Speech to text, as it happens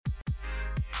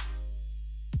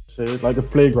say it, like a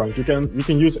playground. We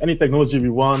can use any technology we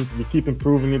want. We keep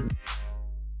improving it.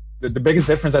 The biggest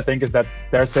difference, I think, is that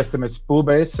their system is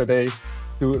pool-based, so they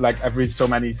do like every so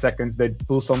many seconds they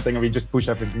pull something and we just push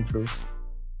everything through.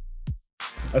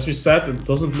 As we said, it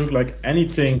doesn't look like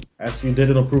anything as we did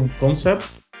it on proof of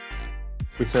concept.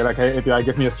 We say like, hey API,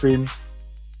 give me a stream.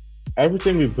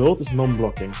 Everything we built is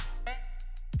non-blocking.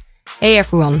 Hey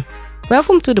everyone,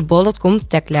 welcome to the Bol.com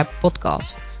Tech Lab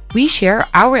podcast. We share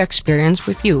our experience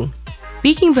with you,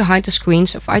 peeking behind the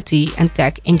screens of IT and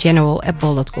tech in general at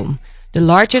Bol.com, the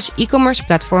largest e-commerce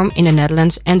platform in the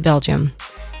Netherlands and Belgium.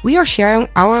 We are sharing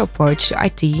our approach to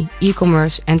IT,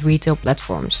 e-commerce and retail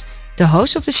platforms. The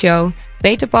hosts of the show,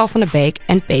 Peter Paul van der Beek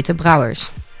and Peter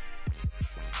Brouwers.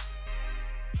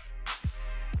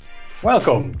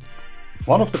 Welcome!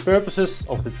 One of the purposes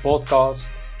of this podcast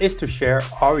is to share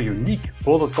our unique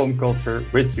Bol.com culture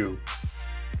with you.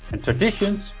 And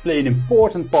traditions play an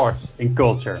important part in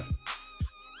culture.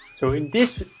 So in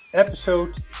this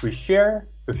episode we share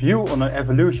a view on an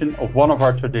evolution of one of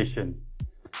our traditions.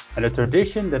 And a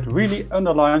tradition that really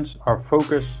underlines our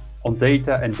focus on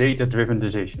data and data-driven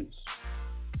decisions.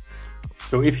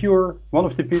 So if you're one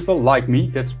of the people like me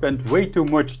that spend way too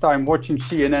much time watching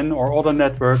CNN or other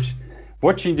networks,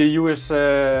 watching the US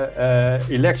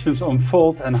elections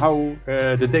unfold and how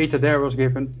the data there was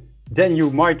given, then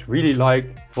you might really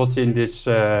like what's in this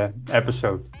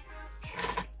episode.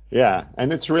 Yeah,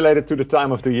 and it's related to the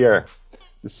time of the year.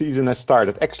 The season has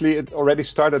started. Actually, it already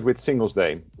started with Singles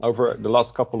Day. Over the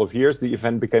last couple of years, the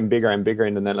event became bigger and bigger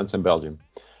in the Netherlands and Belgium.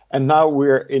 And now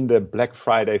we're in the Black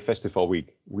Friday festival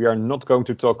week. We are not going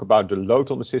to talk about the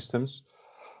load on the systems.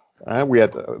 We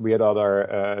had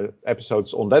other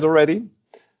episodes on that already.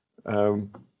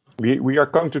 We are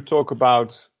going to talk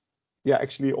about,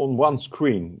 actually on one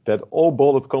screen that all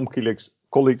Bol.com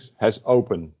colleagues has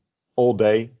open all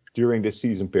day during this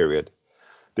season period.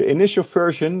 The initial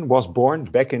version was born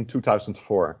back in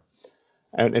 2004,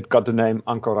 and it got the name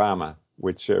Ankorama,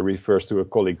 which refers to a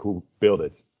colleague who built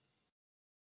it,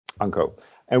 Anko.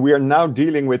 And we are now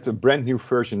dealing with a brand new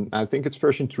version. I think it's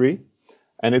version 3,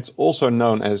 and it's also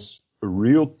known as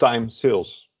real-time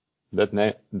sales. That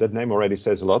name already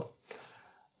says a lot.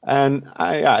 And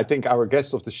I think our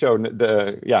guests of the show,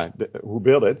 who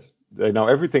built it, they know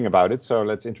everything about it. So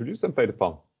let's introduce them, Peter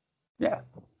Paul. Yeah.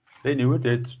 They knew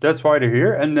it. That's why they're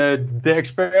here. And the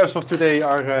experts of today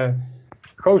are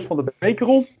Koos van der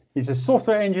Bekeron. He's a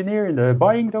software engineer in the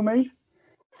buying domain.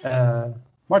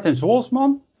 Martin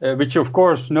Zwolsman, which you of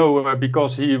course know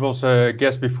because he was a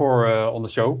guest before on the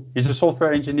show. He's a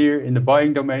software engineer in the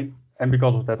buying domain, and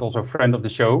because of that also a friend of the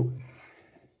show.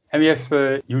 And we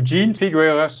have Eugene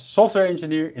Figueras, software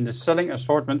engineer in the selling,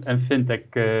 assortment and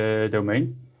fintech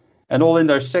domain. And all in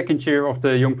their second year of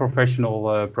the Young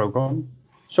Professional program.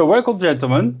 So welcome,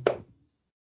 gentlemen.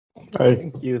 Hey.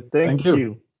 Thank you. Thank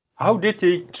you. How did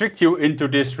they trick you into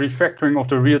this refactoring of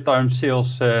the real-time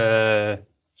sales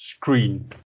screen?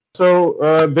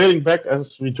 So dating back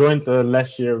as we joined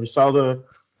last year, we saw the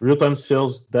real-time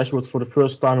sales dashboard for the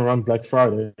first time around Black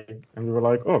Friday. And we were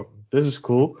like, oh, this is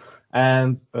cool.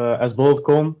 And as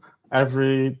Bol.com,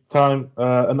 every time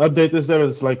an update is there,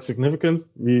 it's like significant.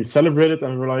 We celebrate it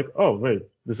and we're like, oh, wait,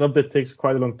 this update takes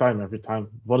quite a long time every time.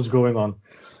 What is going on?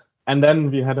 And then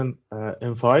we had an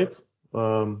invite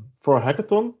for a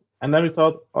hackathon. And then we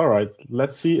thought, all right,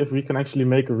 let's see if we can actually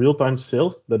make a real-time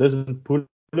sales that isn't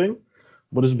pulling,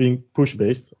 but is being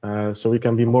push-based. So we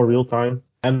can be more real-time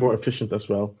and more efficient as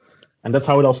well. And that's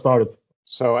how it all started.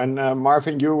 So, and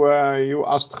Marvin, you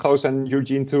asked Koos and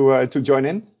Eugene to join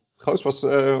in. Koos,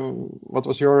 what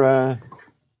was your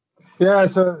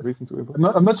reason to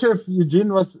involve? I'm not sure if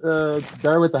Eugene was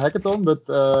there with the hackathon, but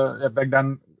back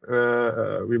then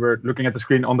we were looking at the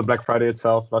screen on the Black Friday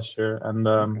itself last year,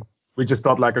 and we just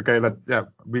thought like, okay,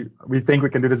 we think we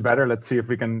can do this better. Let's see if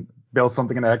we can build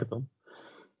something in the hackathon.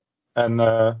 And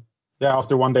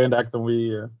after one day in the hackathon,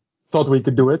 we thought we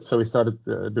could do it, so we started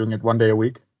doing it one day a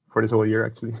week for this whole year,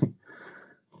 actually.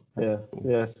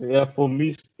 Yes. For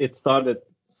me, it started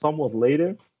somewhat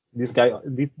later. These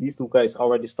two guys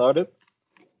already started,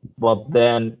 but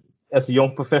then as a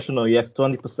young professional, you have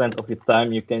 20% of your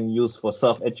time you can use for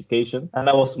self-education, and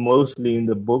I was mostly in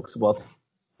the books. But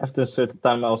after a certain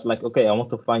time, I was like, okay, I want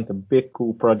to find a big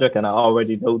cool project, and I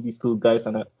already know these two guys,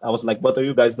 and I was like, what are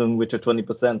you guys doing with your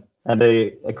 20%? And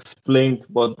they explained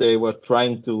what they were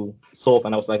trying to solve,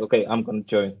 and I was like, okay, I'm gonna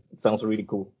join. It sounds really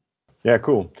cool. Yeah,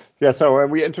 cool. Yeah, so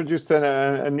we introduced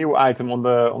a new item on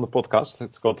the podcast.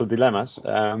 It's called the dilemmas,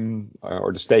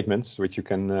 or the statements, which you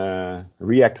can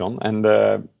react on. And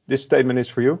this statement is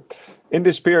for you. In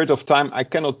this period of time, I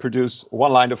cannot produce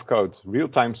one line of code.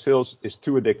 Real-time sales is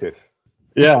too addictive.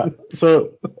 Yeah,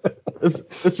 so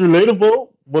it's relatable,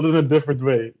 but in a different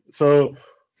way. So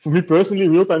for me personally,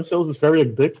 real-time sales is very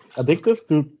addictive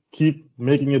to keep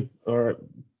making it or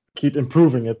keep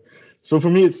improving it. So for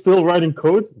me, it's still writing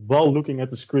code while looking at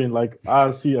the screen. Like,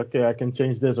 see, okay, I can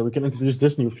change this, or we can introduce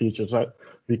this new feature. Right?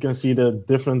 We can see the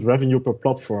different revenue per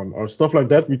platform or stuff like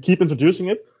that. We keep introducing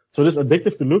it. So it's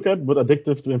addictive to look at, but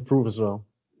addictive to improve as well.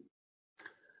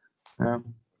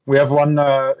 We have one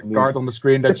card on the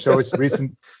screen that shows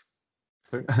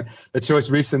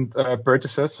recent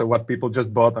purchases, so what people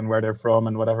just bought and where they're from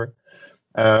and whatever.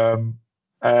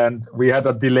 And we had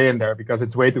a delay in there because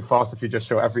it's way too fast if you just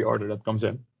show every order that comes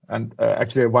in. And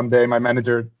actually, one day my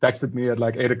manager texted me at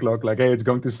like 8 o'clock, like, "Hey, it's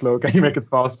going too slow. Can you make it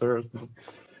faster?"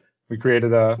 We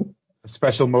created a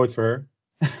special mode for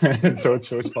her, so it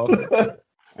shows faster.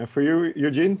 And for you,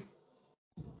 Eugene?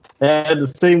 And the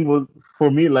same for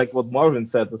me, like what Marvin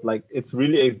said, is like it's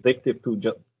really addictive to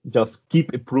just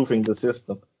keep improving the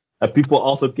system. And people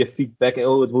also give feedback.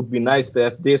 Oh, it would be nice to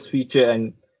have this feature,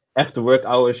 and after work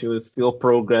hours, you're still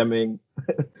programming,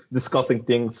 discussing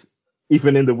things.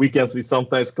 Even in the weekends, we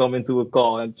sometimes come into a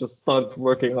call and just start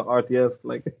working on RTS.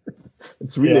 Like,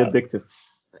 it's really addictive.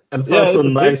 And it's also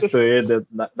nice to hear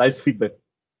that nice feedback.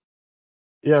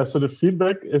 Yeah, so the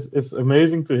feedback is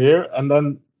amazing to hear. And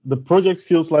then the project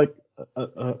feels like,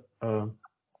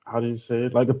 how do you say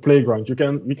it? Like a playground.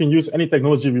 We can use any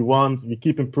technology we want. We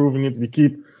keep improving it. We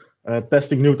keep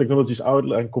testing new technologies out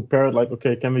and compare it like,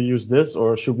 okay, can we use this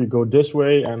or should we go this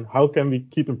way? And how can we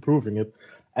keep improving it?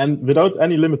 And without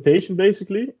any limitation,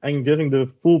 basically, and giving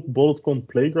the full Bol.com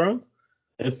playground,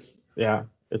 it's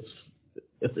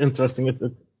interesting.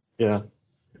 You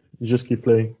just keep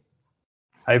playing.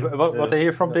 What I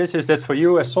hear from this is that for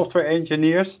you as software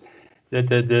engineers, that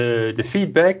the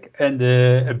feedback and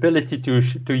the ability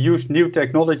to use new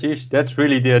technologies, that's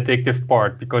really the addictive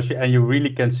part, because you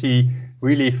really can see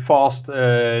really fast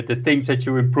the things that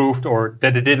you improved or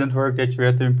that it didn't work, that you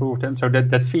had to improve them. So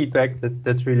that feedback,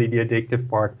 that's really the addictive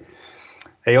part.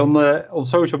 Hey, on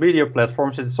social media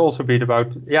platforms, it's also been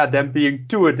about them being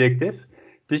too addictive.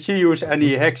 Did you use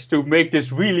any hacks to make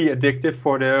this really addictive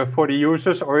for the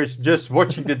users, or is just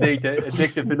watching the data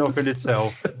addictive enough in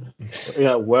itself?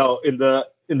 Yeah, well, in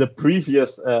the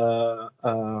previous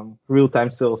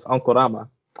real-time sales Ankorama,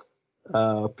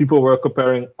 people were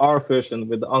comparing our version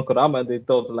with the Ankorama, and they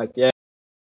thought like,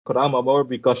 Ankorama more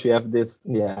because you have this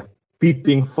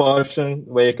peeping function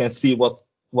where you can see what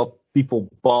people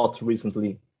bought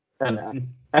recently. And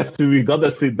after we got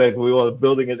that feedback, we were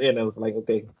building it in. I was like,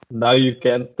 okay, now you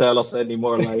can't tell us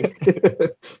anymore like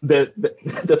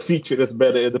that feature is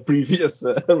better in the previous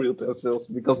real-time sales,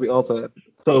 because we also have.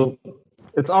 So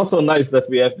it's also nice that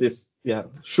we have this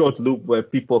short loop where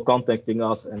people contacting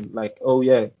us and like,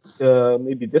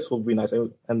 maybe this would be nice.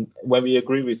 And when we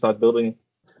agree, we start building it.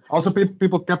 Also,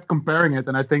 people kept comparing it,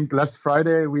 and I think last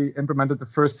Friday we implemented the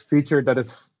first feature that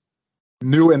is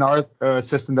new in our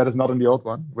system that is not in the old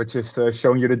one, which is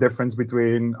showing you the difference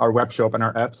between our web shop and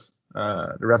our apps,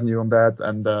 the revenue on that.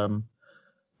 And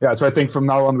so I think from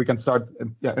now on we can start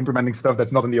implementing stuff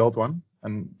that's not in the old one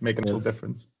and make a full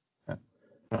difference. Yeah.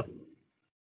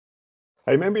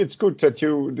 Hey, maybe it's good that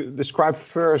you describe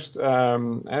first.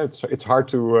 It's hard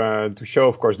to show,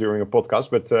 of course, during a podcast,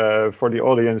 but for the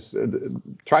audience,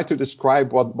 try to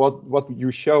describe what you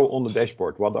show on the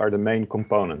dashboard. What are the main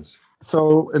components?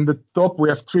 So in the top, we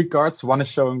have 3 cards. One is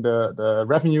showing the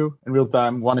revenue in real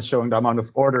time. One is showing the amount of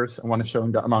orders, and one is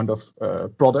showing the amount of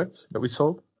products that we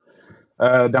sold.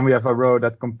 Then we have a row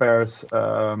that compares,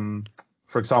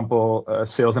 for example,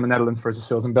 sales in the Netherlands versus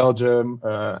sales in Belgium,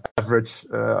 average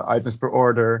items per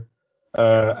order,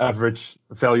 average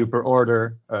value per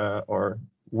order, or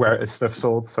where is stuff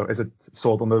sold. So is it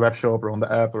sold on the web shop or on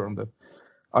the app or on the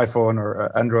iPhone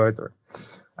or Android?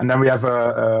 And then we have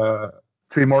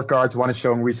 3 more cards. One is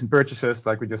showing recent purchases,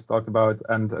 like we just talked about,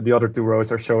 and the other 2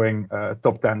 rows are showing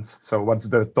top 10s. So what's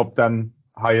the top 10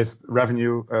 highest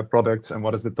revenue products, and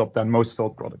what is the top 10 most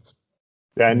sold products?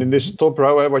 Yeah, and in this top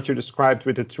row, what you described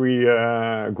with the 3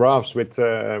 graphs with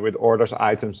orders,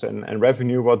 items, and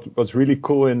revenue, what's really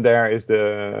cool in there is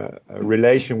the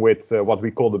relation with what we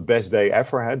call the best day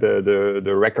ever,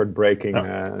 the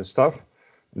record-breaking stuff.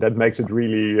 That makes it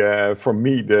really, for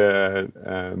me,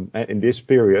 in this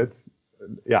period,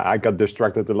 I got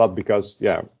distracted a lot because,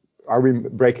 are we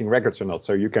breaking records or not?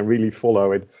 So you can really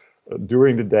follow it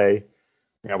during the day.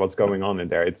 What's going on in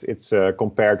there? It's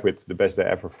compared with the best day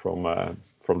ever from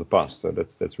the past. So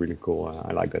that's really cool.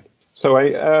 I like that. So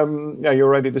you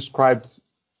already described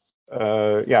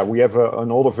we have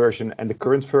an older version and the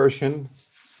current version.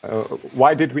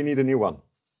 Why did we need a new one?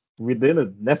 We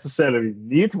didn't necessarily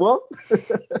need one.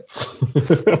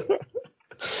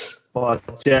 But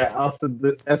yeah,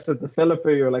 as a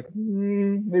developer, you're like,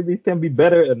 maybe it can be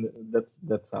better, and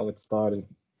that's how it started.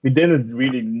 We didn't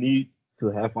really need to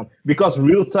have one because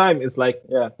real time is like,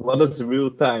 what is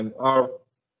real time?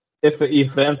 If an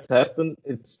event happened,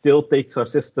 it still takes our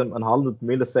system 100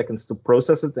 milliseconds to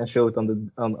process it and show it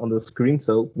on the screen.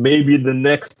 So maybe the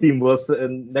next team will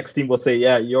say,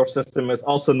 your system is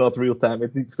also not real time.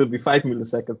 It needs to be 5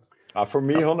 milliseconds. For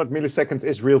me, 100 milliseconds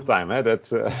is real time. That's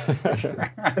for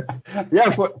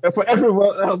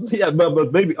everyone else,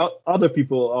 but maybe other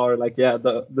people are like,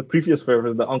 the previous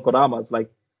server, the Ankorama, it's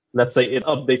like, let's say it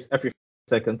updates every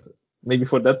second. Maybe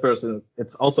for that person,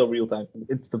 it's also real time.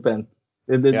 It depends.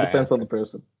 It depends on the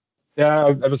person. Yeah,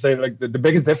 I would say like the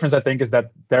biggest difference I think is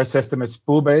that their system is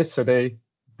pool based, so they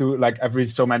do like every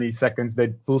so many seconds they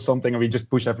pull something and we just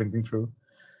push everything through,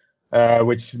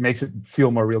 which makes it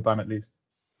feel more real time at least.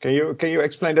 Can you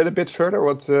explain that a bit further?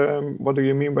 What do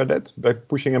you mean by that? By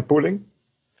pushing and pulling?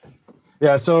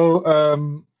 Yeah, so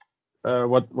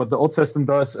what the old system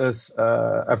does is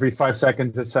every 5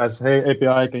 seconds it says, hey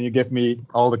API, can you give me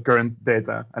all the current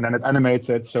data, and then it animates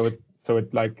it so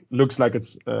it like looks like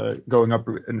it's going up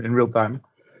in real time.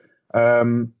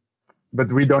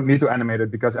 But we don't need to animate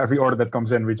it because every order that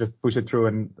comes in, we just push it through.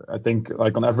 And I think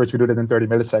like on average, we do that in 30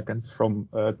 milliseconds from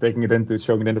taking it in to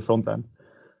showing it in the front end.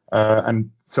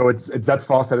 And so it's that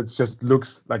fast that it just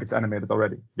looks like it's animated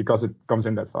already because it comes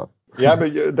in that fast. Yeah,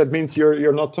 but that means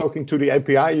you're not talking to the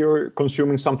API, you're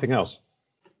consuming something else.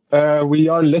 We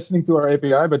are listening to our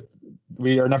API, but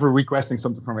we are never requesting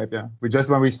something from API. We just,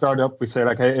 when we start up, we say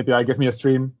like, hey, API, give me a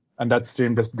stream. And that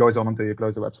stream just goes on until you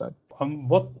close the website.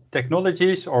 What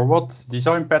technologies or what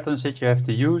design patterns did you have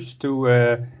to use to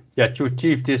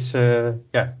achieve this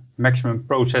maximum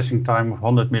processing time of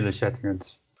 100 milliseconds?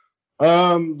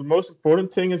 The most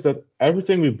important thing is that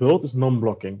everything we build is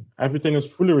non-blocking. Everything is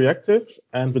fully reactive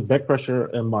and with back pressure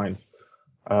in mind.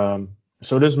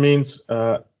 So this means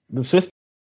the system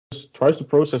tries to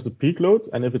process the peak load,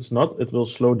 and if it's not, it will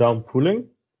slow down pooling,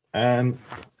 and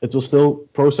it will still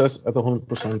process at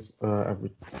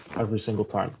 100% every single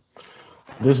time.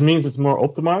 This means it's more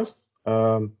optimized.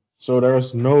 So there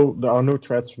are no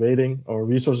threads waiting or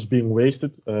resources being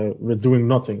wasted with doing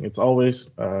nothing. It's always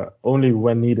only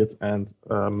when needed and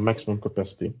maximum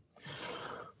capacity.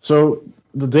 So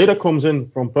the data comes in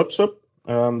from PubSub,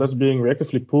 that's being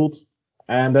reactively pulled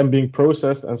and then being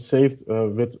processed and saved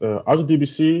with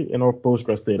AutoDBC in our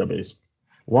Postgres database.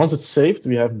 Once it's saved,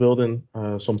 we have built in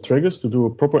some triggers to do a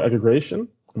proper aggregation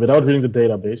without reading the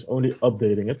database, only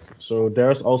updating it. So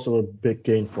there's also a big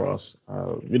gain for us.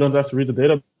 We don't have to read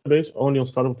the database, only on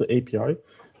startup of the API.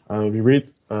 We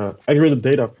read aggregated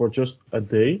data for just a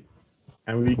day,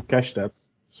 and we cache that,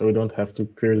 so we don't have to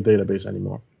query the database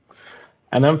anymore.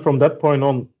 And then from that point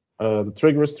on, the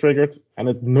trigger is triggered, and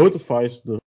it notifies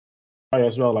the API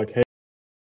as well, like, hey,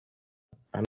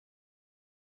 and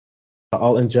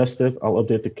I'll ingest it, I'll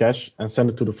update the cache, and send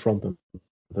it to the front end.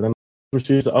 And then it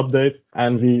receives the update,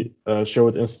 and we show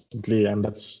it instantly, and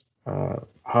that's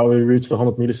how we reach the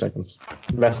 100 milliseconds,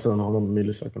 less than 100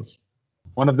 milliseconds.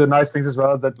 One of the nice things as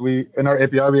well is that in our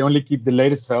API, we only keep the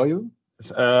latest value,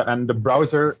 and the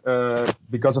browser,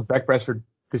 because of back pressure,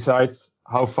 decides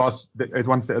how fast it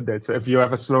wants to update. So if you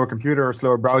have a slower computer or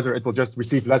slower browser, it will just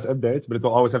receive less updates, but it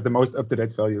will always have the most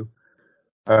up-to-date value.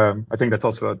 I think that's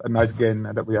also a nice gain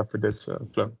that we have for this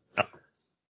flow. Yeah.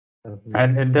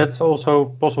 And that's also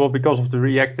possible because of the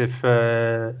reactive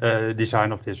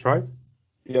design of this, right?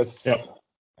 Yes. Yeah.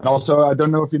 And also, I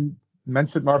don't know if you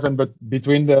mentioned, Marvin, but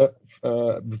between our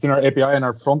API and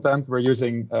our front end, we're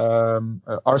using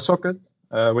RSocket,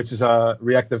 which is a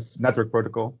reactive network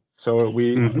protocol. So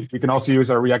we can also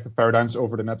use our reactive paradigms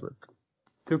over the network.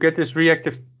 To get this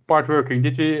reactive part working,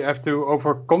 did we have to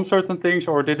overcome certain things,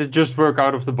 or did it just work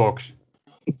out of the box?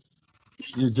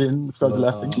 Eugene starts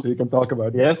laughing, so you can talk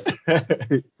about it. Yes.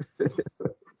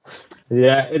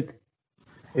 Yeah,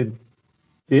 it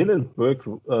didn't work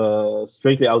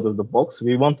straightly out of the box.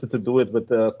 We wanted to do it with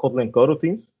Kotlin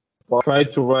coroutines. We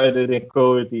tried to write it in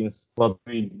coroutines, but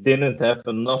we didn't have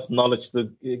enough knowledge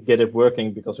to get it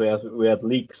working because we had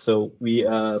leaks. So we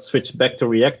switched back to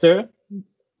Reactor,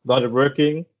 got it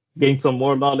working, gained some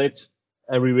more knowledge,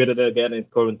 and rewrote it again in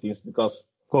coroutines because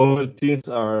coroutines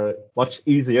are much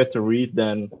easier to read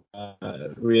than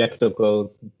Reactor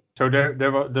code. So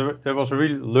there was a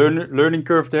real learning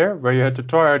curve there where you had to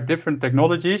try out different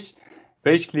technologies,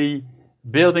 basically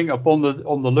building upon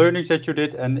the learnings that you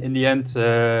did, and in the end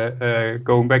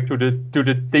going back to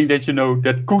the thing that you know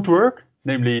that could work,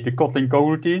 namely the Kotlin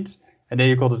coroutines, and then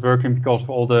you got it working because of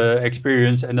all the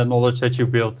experience and the knowledge that you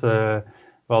built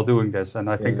while doing this. And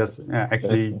I think that's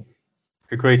actually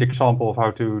a great example of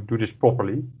how to do this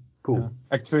properly. Cool. Yeah.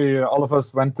 Actually, all of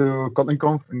us went to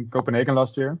KotlinConf in Copenhagen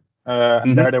last year,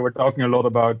 and there they were talking a lot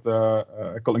about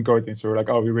Kotlin coroutines. So we were like,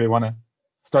 oh, we really want to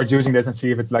start using this and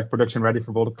see if it's like production ready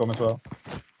for Bol.com as well.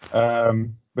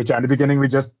 But yeah, in the beginning we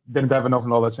just didn't have enough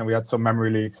knowledge, and we had some memory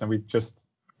leaks, and we just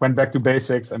went back to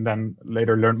basics, and then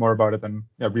later learned more about it and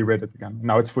rewrote it again.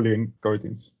 Now it's fully in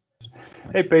coroutines.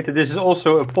 Hey Peter, this is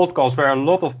also a podcast where a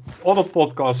lot of other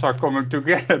podcasts are coming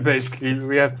together. Basically,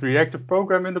 we have the reactive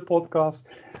program in the podcast.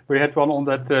 We had one on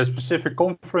that specific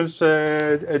conference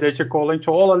that you're calling.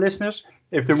 So all our listeners,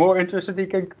 if they're more interested, they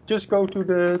can just go to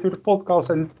the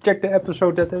podcast and check the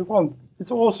episode that they want.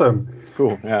 It's awesome. It's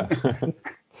cool. Yeah.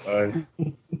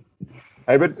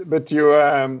 Hey, but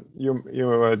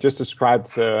you just described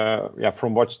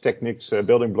from what techniques,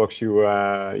 building blocks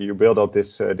you build out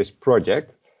this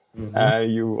project. Mm-hmm.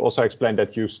 You also explained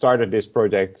that you started this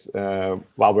project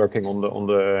while working on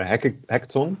the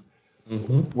hackathon.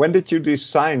 Mm-hmm. When did you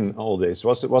design all this?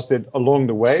 Was it along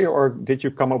the way, or did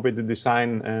you come up with the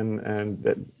design and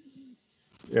that?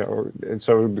 Yeah.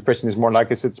 So the question is more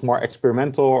like, is it more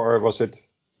experimental, or was it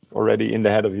already in the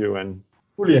head of you? And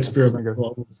fully experimental,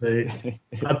 I would say.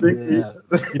 I think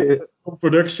we did some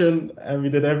production and we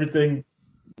did everything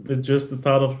with just the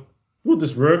thought of, will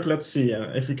this work? Let's see.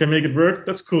 If we can make it work,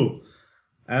 that's cool.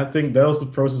 And I think that was the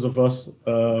process of us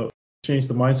change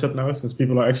the mindset now, since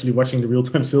people are actually watching the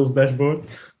real-time sales dashboard.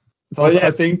 Well, yeah,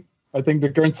 I think the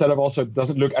current setup also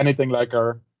doesn't look anything like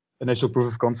our initial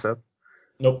proof of concept.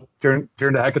 Nope. During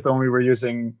the hackathon, we were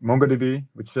using MongoDB,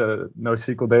 which is a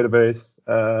NoSQL database.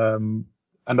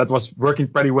 And that was working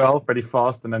pretty well, pretty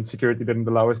fast, and then security didn't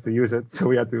allow us to use it. So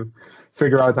we had to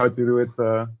figure out how to do it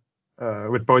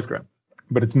with Postgres.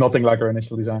 But it's nothing like our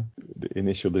initial design. The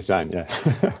initial design, yeah.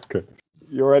 Good.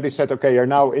 You already said, okay, you're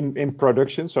now in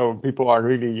production, so people are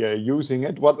really using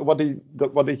it. What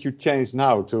did you change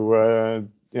now to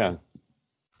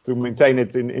maintain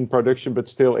it in production but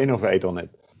still innovate on it?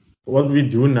 What we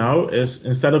do now is,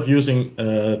 instead of using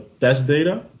test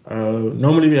data,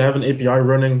 normally we have an API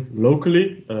running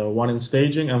locally, one in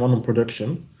staging and one in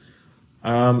production.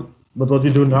 But what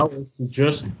we do now is to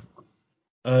just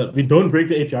we don't break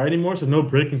the API anymore, so no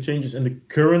breaking changes in the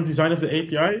current design of the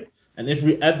API. And if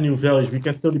we add new values, we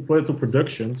can still deploy it to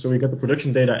production. So we get the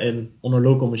production data in on a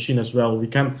local machine as well. We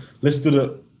can listen to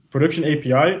the production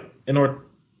API in our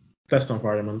test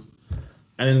environment.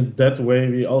 And in that way,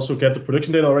 we also get the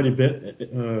production data already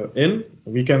in.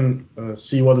 We can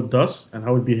see what it does and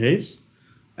how it behaves.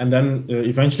 And then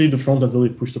eventually the front end will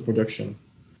be pushed to production.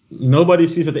 Nobody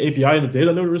sees that the API and the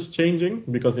data loader is changing,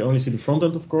 because they only see the front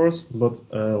end, of course. But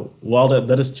while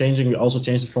that is changing, we also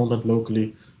change the front end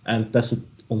locally and test it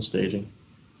on staging.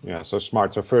 Yeah, so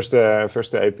smart. So first the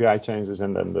API changes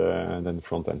and then the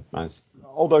front end. Nice.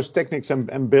 All those techniques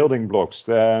and building blocks.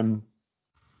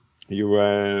 You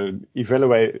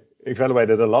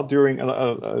evaluated a lot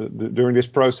during this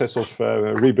process of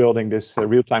rebuilding this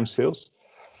real-time sales.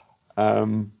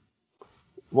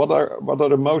 What are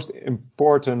the most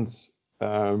important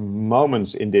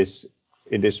moments in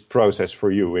this process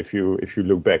for you, if you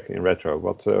look back in retro?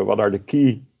 What are the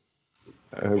key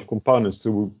components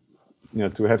to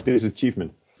have this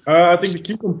achievement? I think the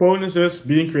key components is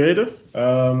being creative.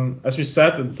 As we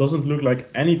said, it doesn't look like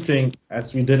anything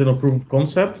as we did in a proof of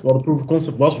concept. While the proof of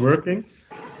concept was working,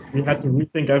 we had to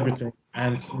rethink everything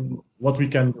and see what we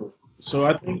can do. So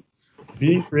I think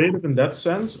being creative in that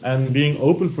sense and being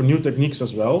open for new techniques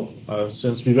as well.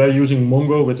 Since we were using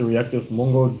Mongo with the reactive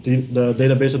Mongo the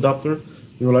database adapter,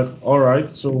 we were like, all right,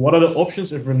 so what are the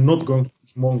options if we're not going to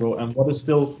use Mongo, and what is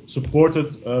still supported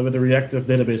with the reactive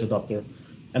database adapter?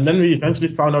 And then we eventually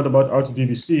found out about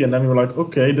AutoDBC, and then we were like,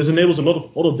 okay, this enables a lot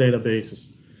of other databases.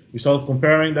 We started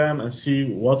comparing them and see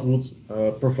what would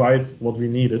provide what we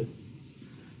needed.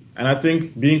 And I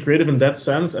think being creative in that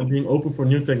sense and being open for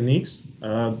new techniques,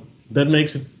 that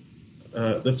makes it,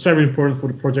 that's very important for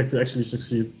the project to actually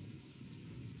succeed.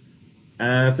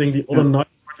 And I think the other nice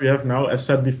part we have now, as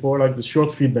said before, like the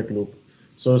short feedback loop.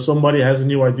 So somebody has a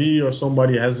new idea or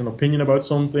somebody has an opinion about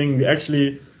something, we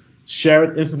actually share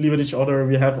it instantly with each other.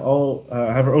 We have all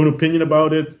have our own opinion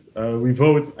about it. We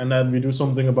vote, and then we do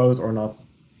something about it or not.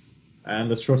 And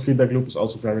the short feedback loop is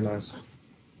also very nice.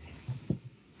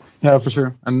 Yeah, for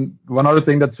sure. And one other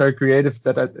thing that's very creative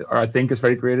that I think is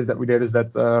very creative that we did is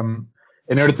that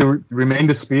in order to remain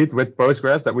the speed with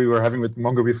Postgres that we were having with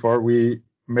Mongo before, we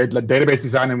made like database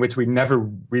design in which we never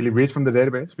really read from the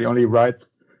database. We only write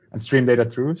and stream data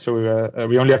through. So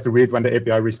we only have to read when the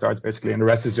API restarts, basically, and the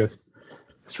rest is just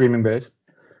streaming based.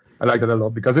 I like that a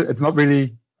lot because it's not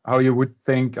really how you would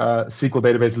think a SQL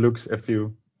database looks if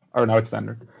you are an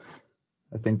outstander.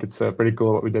 I think it's pretty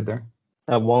cool what we did there.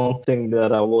 And one thing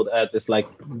that I would add is like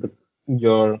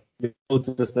your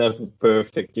code is never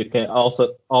perfect. You can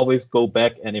also always go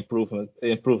back and improve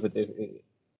it.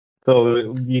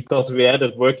 So because we had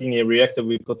it working in Reactor,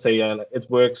 we could say, it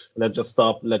works. Let's just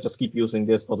stop. Let's just keep using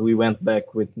this. But we went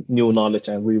back with new knowledge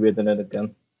and rewritten it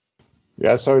again.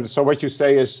 Yeah. So what you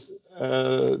say is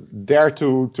dare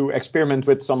to experiment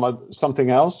with something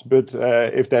else, but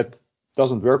if that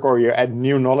doesn't work or you add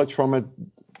new knowledge from it,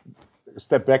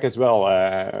 step back as well.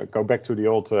 Go back to the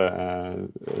old,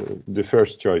 the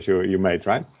first choice you made,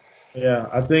 right? Yeah,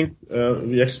 I think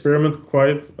we experiment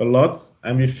quite a lot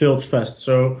and we failed fast.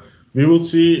 So we will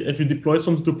see if we deployed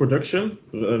something to production,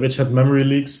 which had memory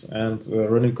leaks and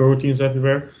running coroutines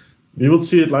everywhere. We would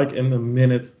see it like in a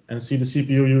minute and see the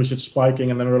CPU usage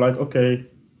spiking, and then we're like, okay,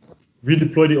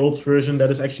 redeploy the old version that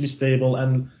is actually stable,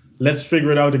 and let's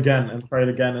figure it out again and try it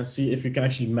again and see if we can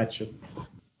actually match it.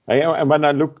 And when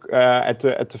I look at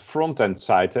the front end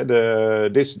side,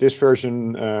 this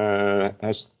version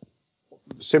has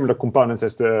similar components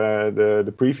as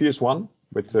the previous one,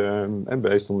 with and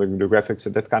based on the graphics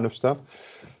and that kind of stuff.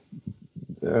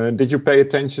 Did you pay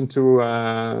attention to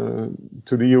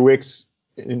the UX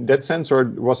in that sense, or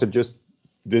was it just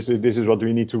this is what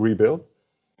we need to rebuild?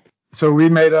 So we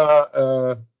made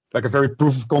a very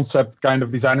proof of concept kind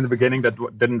of design in the beginning that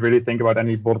didn't really think about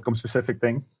any Bol.com specific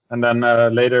things. And then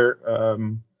later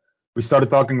we started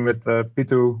talking with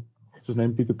Pitu, what's his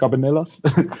name, Pitu Cabanillas,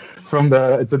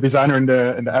 it's a designer in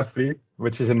the app fleet,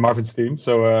 which is in Marvin's team.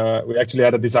 So we actually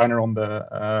had a designer on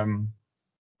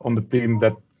the team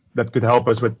that could help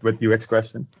us with UX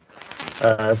questions.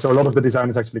 So a lot of the design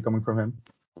is actually coming from him.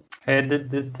 And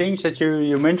the things that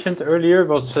you mentioned earlier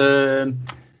was,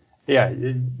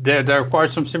 there are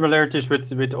quite some similarities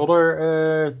with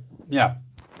other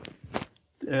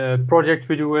projects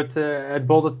we do at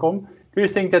Bol.com. Do you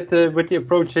think that with the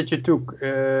approach that you took,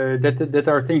 that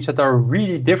are things that are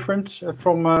really different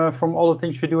from all the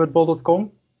things we do at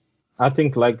Bol.com? I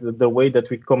think like the way that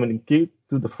we communicate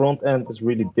to the front end is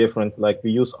really different. Like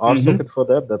we use RSocket for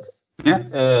that. That's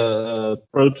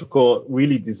protocol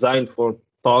really designed for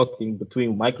talking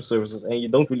between microservices, and you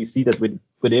don't really see that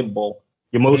within Bol.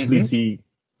 You mostly see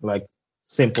like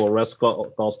simple REST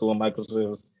calls to a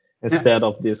microservice instead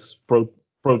of this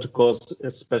protocols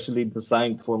especially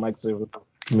designed for microservice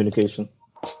communication.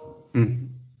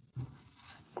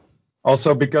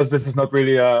 Also, because this is not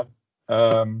really a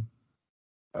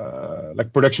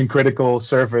like production critical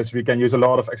service, we can use a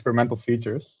lot of experimental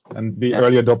features and be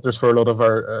early adopters for a lot of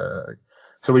our.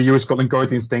 So we use Kotlin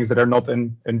coroutines, things that are not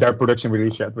in their production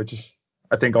release yet, which is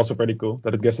I think also pretty cool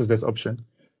that it gives us this option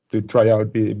to try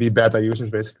out, be beta users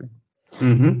basically.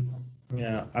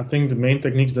 Yeah, I think the main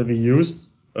techniques that we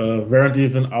used weren't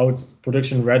even out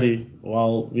production ready,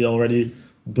 while we already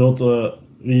built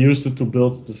we used it to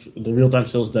build the real-time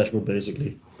sales dashboard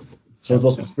basically. So it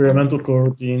was experimental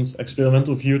coroutines,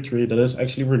 experimental Vue 3 that is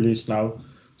actually released now.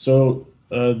 So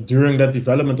during that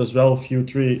development as well, Vue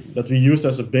 3 that we used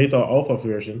as a beta alpha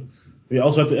version, we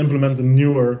also had to implement the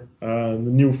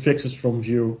new fixes from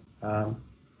Vue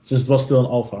since it was still an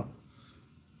alpha.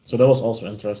 So that was also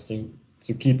interesting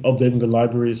to keep updating the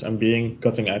libraries and being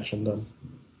cutting edge on them.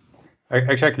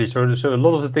 Exactly. So a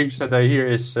lot of the things that I hear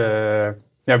is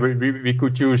we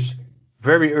could use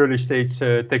very early stage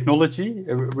technology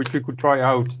which we could try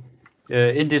out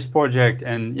in this project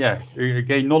and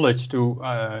gain knowledge to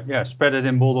spread it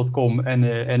in Bol.com and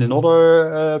in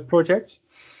other projects.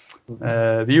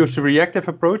 We use the reactive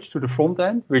approach to the front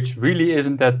end, which really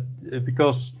isn't that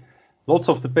because lots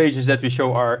of the pages that we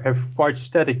show have quite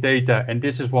static data, and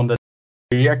this is one that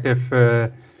reactive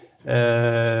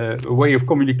way of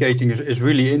communicating is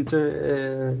really it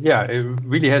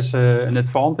really has an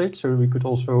advantage. So we could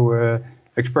also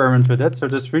experiment with that. So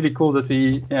that's really cool that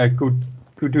we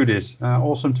could do this.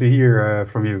 Awesome to hear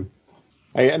from you.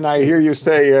 Hey, and I hear you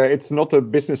say it's not a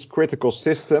business critical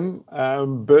system,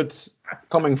 but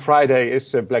coming Friday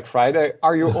is Black Friday.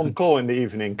 Are you on call in the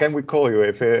evening? Can we call you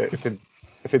if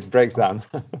it breaks down?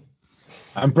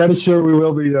 I'm pretty sure we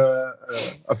will be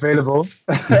available.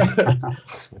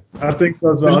 I think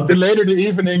so as well. The later the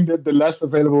evening, the less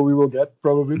available we will get,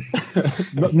 probably.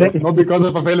 not because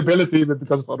of availability, but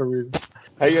because of other reasons.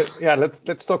 Hey,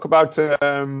 let's talk about.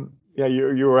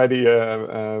 You already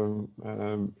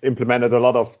implemented a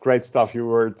lot of great stuff you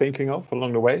were thinking of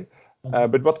along the way.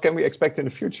 But what can we expect in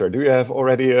the future? Do you have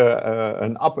already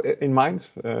an app in mind?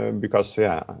 Because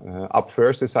app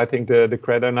first is, I think, the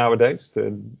credo nowadays.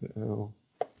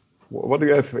 What do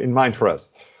you have in mind for us?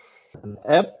 An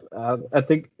app, I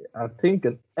think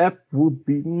an app would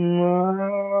be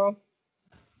not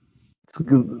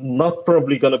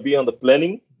probably gonna be on the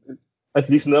planning, at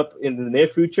least not in the near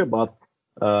future. But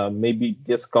maybe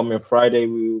this coming Friday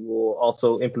we will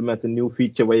also implement a new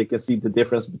feature where you can see the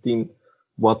difference between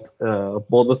what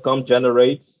Bol.com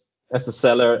generates as a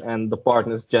seller and the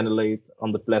partners generate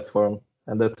on the platform,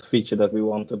 and that's a feature that we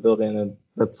want to build in, and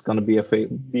that's gonna be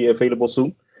available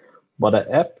soon. But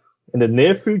an app in the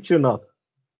near future, not.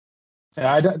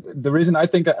 Yeah, the reason I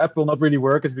think an app will not really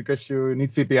work is because you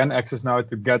need VPN access now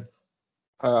to get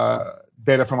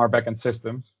data from our backend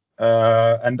systems,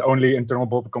 and only internal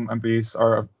Bol.com employees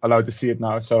are allowed to see it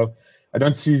now. So I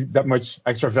don't see that much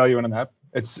extra value in an app.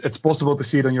 It's possible to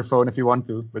see it on your phone if you want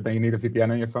to, but then you need a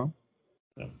VPN on your phone.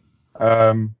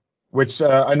 Yeah. Which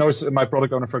I know my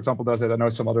product owner, for example, does it. I know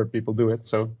some other people do it,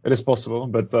 so it is possible.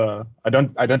 But I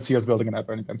don't see us building an app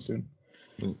anytime soon.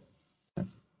 Mm.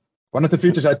 One of the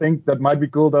features I think that might be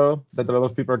cool, though, that a lot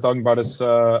of people are talking about is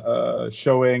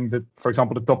showing that, for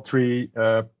example, the top 3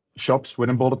 shops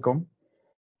within Bol.com.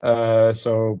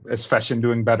 So is fashion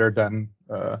doing better than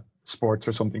sports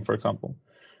or something, for example?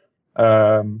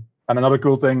 And another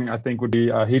cool thing I think would be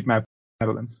a heat map in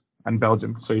Netherlands and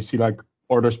Belgium. So you see like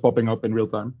orders popping up in real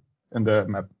time in the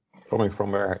map. Coming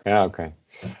from where? Yeah, okay.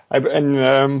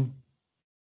 And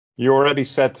you already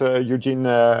said, Eugene,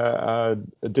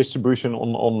 distribution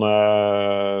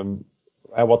on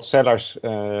what sellers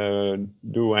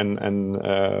do and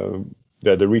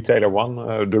the retailer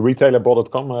one, the retailer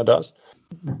Bol.com does.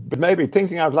 But maybe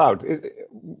thinking out loud,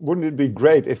 wouldn't it be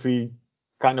great if we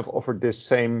kind of offered this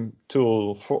same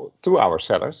tool to our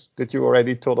sellers? Did you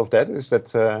already thought of that? Is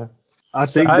that? I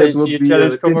think that would be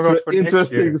an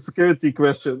interesting security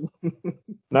question.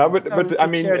 No, but I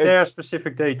mean, share their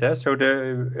specific data. So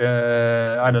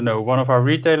I don't know, one of our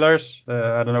retailers,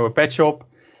 I don't know, a pet shop,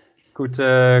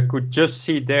 could just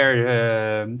see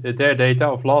their data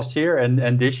of last year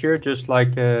and this year, just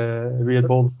like we at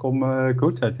Bol.com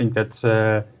could. I think that's.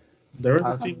 There is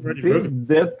a team already working.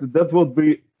 That would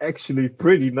be actually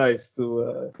pretty nice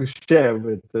to share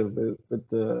with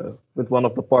one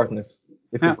of the partners.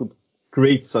 If you could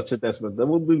create such a dashboard, that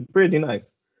would be pretty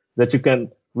nice. That you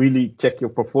can really check your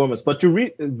performance. But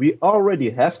we already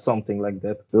have something like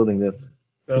that, building that.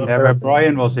 Yeah, where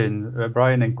Brian was in,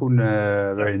 Brian and Koen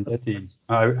were in that team.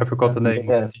 I forgot the name.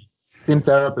 Yeah. Team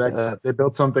Terraplex. They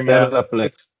built something.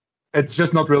 Terraplex. It's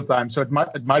just not real time, so it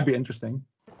might be interesting.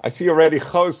 I see already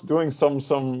Goos doing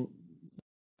some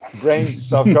brain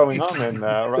stuff going on in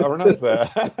Ronald.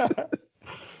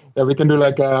 Yeah, we can do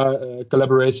like a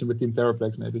collaboration with Team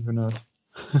Terraplex, maybe. Who knows?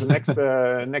 The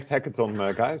next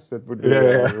hackathon, guys. That would be,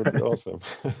 would be awesome.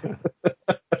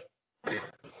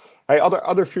 Hey,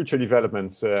 other future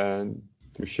developments to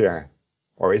share,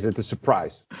 or is it a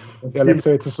surprise? Yeah, let's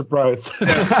say it's a surprise.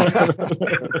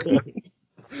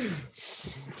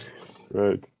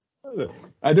 Right.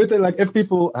 I do think like if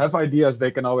people have ideas,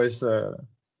 they can always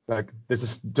like this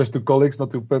is just to colleagues,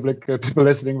 not to public people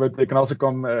listening, but they can also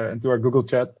come into our Google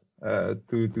chat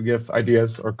to give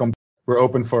ideas or come. We're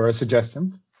open for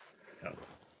suggestions.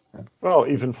 Well,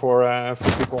 even for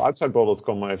people outside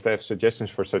Bol.com, if they have suggestions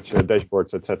for such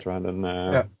dashboards, etc., then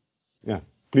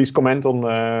please comment on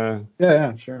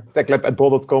sure.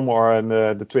 techlab@bol.com or on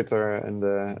the Twitter and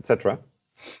etc.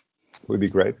 Would be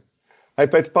great. Hey,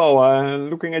 Peter Paul,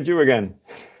 looking at you again.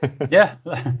 Yeah.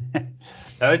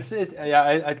 No,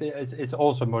 it's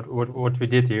awesome what we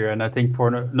did here, and I think for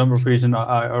a number of reasons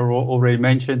I already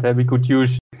mentioned that we could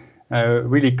use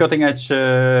really cutting edge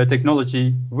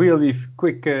technology, really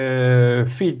quick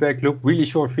feedback loop, really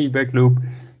short feedback loop.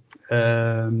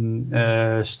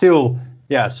 Still,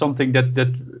 something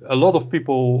that a lot of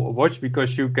people watch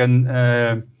because you can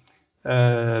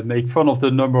make fun of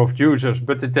the number of users,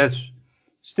 but it has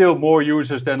still more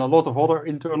users than a lot of other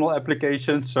internal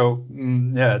applications. So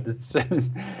that's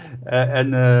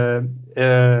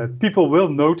and people will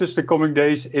notice the coming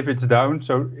days if it's down.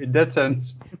 So in that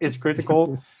sense, it's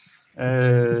critical.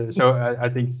 So I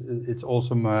think it's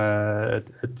awesome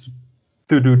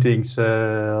to do things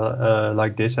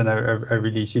like this, and I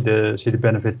really see the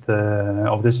benefit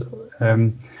of this.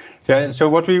 So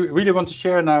what we really want to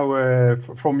share now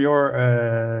from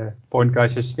your point,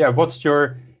 guys, is what's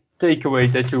your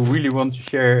takeaway that you really want to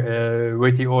share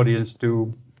with the audience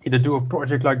to either do a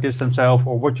project like this themselves,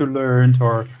 or what you learned,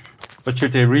 or what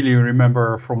should they really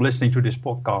remember from listening to this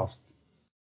podcast?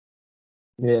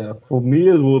 Yeah, for me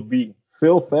it would be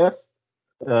fail fast,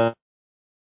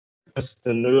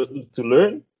 to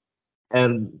learn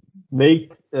and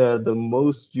make the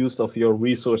most use of your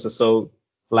resources. So,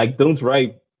 like, don't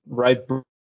write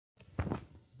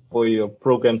for your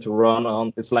program to run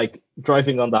on. It's like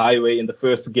driving on the highway in the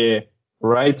first gear.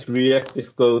 Write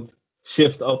reactive code,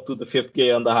 shift up to the fifth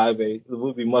gear on the highway. It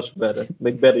would be much better.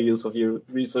 Make better use of your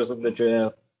resources that you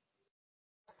have.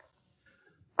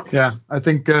 Yeah, I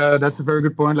think that's a very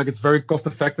good point. Like, it's very cost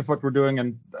effective what we're doing,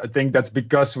 and I think that's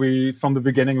because from the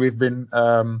beginning we've been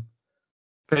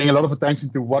paying a lot of attention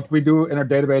to what we do in our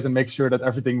database and make sure that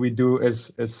everything we do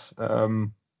is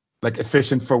like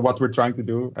efficient for what we're trying to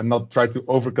do, and not try to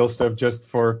overkill stuff just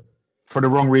for the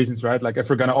wrong reasons, right? Like, if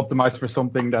we're going to optimize for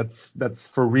something that's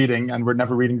for reading and we're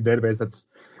never reading the database, that's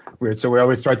weird. So we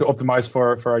always try to optimize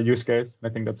for our use case. I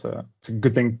think it's a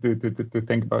good thing to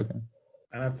think about. Yeah.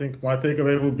 And I think my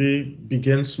takeaway would be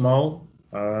begin small,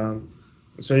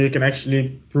 so you can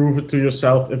actually prove it to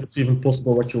yourself if it's even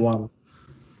possible what you want.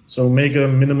 So make a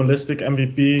minimalistic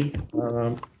MVP,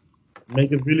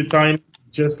 make it really tiny,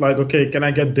 just like, okay, can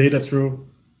I get data through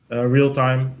real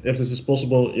time? If this is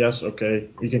possible, yes, okay,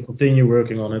 we can continue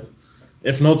working on it.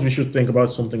 If not, we should think about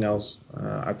something else.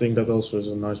 I think that also is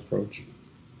a nice approach.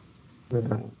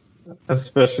 Yeah.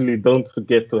 Especially don't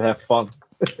forget to have fun.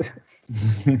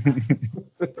 Yeah,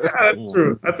 that's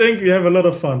true. I think we have a lot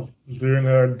of fun during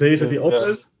our days at the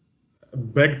office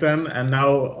back then, and now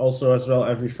also as well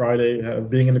every Friday,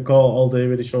 being in the call all day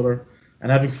with each other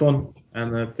and having fun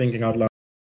and thinking out loud.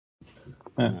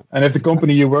 Yeah. And if the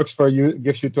company you work for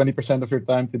gives you 20% of your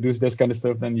time to do this kind of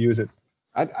stuff, then use it.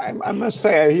 I must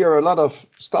say I hear a lot of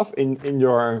stuff in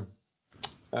your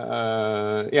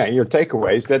your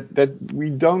takeaways that we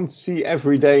don't see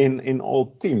every day in all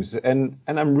teams, and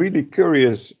I'm really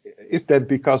curious, is that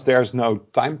because there's no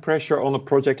time pressure on a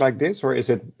project like this, or is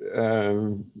it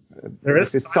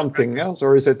is this something else,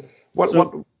 or is it what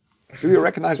do you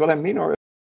recognize what I mean? Or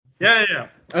yeah,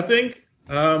 I think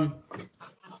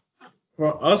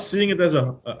for us, seeing it as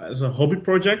a hobby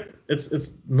project,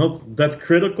 it's not that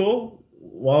critical.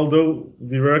 Although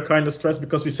we were kind of stressed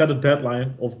because we set a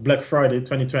deadline of Black Friday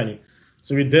 2020,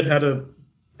 so we did have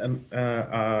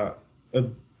a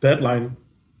deadline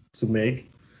to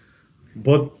make.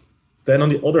 But then on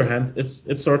the other hand,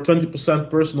 it's our 20%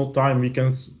 personal time we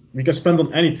can spend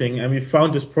on anything, and we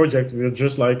found this project we are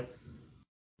just like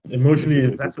emotionally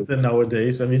invested in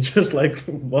nowadays, and we just like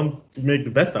want to make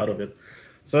the best out of it.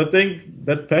 So I think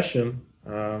that passion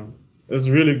is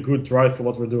really good drive for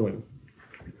what we're doing.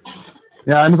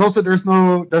 Yeah, and it's also there's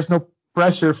no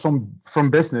pressure from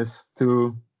business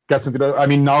to get into the. I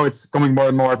mean, now it's coming more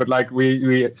and more, but like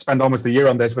we spent almost a year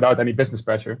on this without any business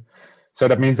pressure. So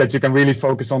that means that you can really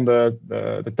focus on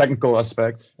the technical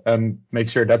aspects and make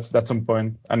sure that's on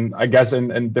point. And I guess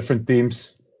in different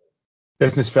teams,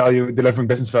 delivering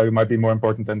business value might be more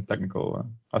important than technical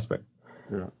aspect.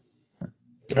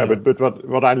 Yeah, but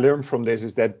what I learned from this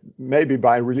is that maybe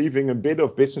by relieving a bit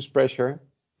of business pressure,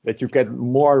 that you get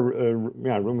more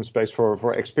room and space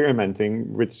for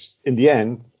experimenting, which in the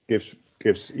end gives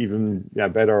even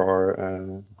better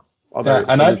or other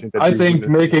solutions. And I think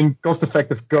making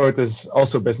cost-effective code is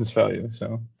also business value.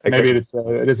 So maybe it is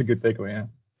a good takeaway.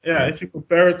 Yeah, if you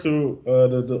compare it to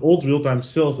the old real-time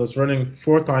sales, that's running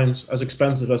 4 times as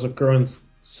expensive as a current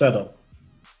setup.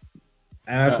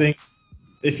 And I think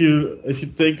if you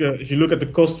look at the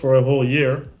cost for a whole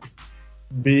year,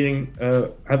 being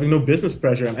having no business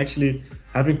pressure and actually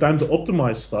having time to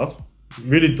optimize stuff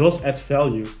really does add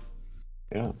value.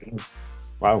 Yeah.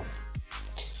 Wow.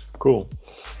 Cool.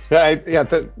 Yeah.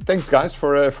 Thanks, guys,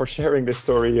 for sharing this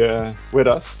story with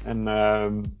us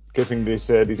and giving these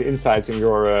insights in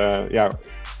your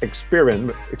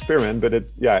experiment. But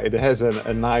it has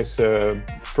a nice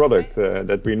product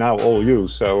that we now all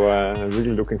use. So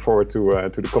really looking forward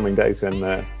to the coming days,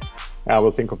 and I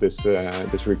will think of this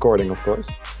recording, of course.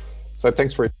 So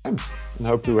thanks for your time, and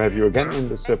hope to have you again in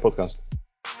this podcast.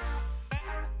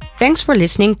 Thanks for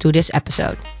listening to this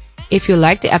episode. If you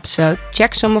liked the episode,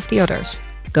 check some of the others.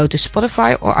 Go to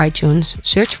Spotify or iTunes,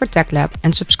 search for TechLab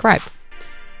and subscribe.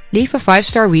 Leave a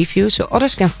 5-star review so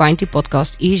others can find the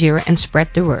podcast easier and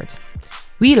spread the word.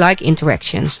 We like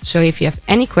interactions, so if you have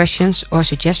any questions or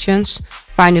suggestions,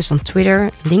 find us on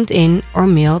Twitter, LinkedIn or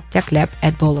mail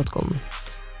techlab@bol.com.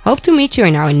 Hope to meet you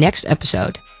in our next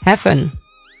episode. Have fun!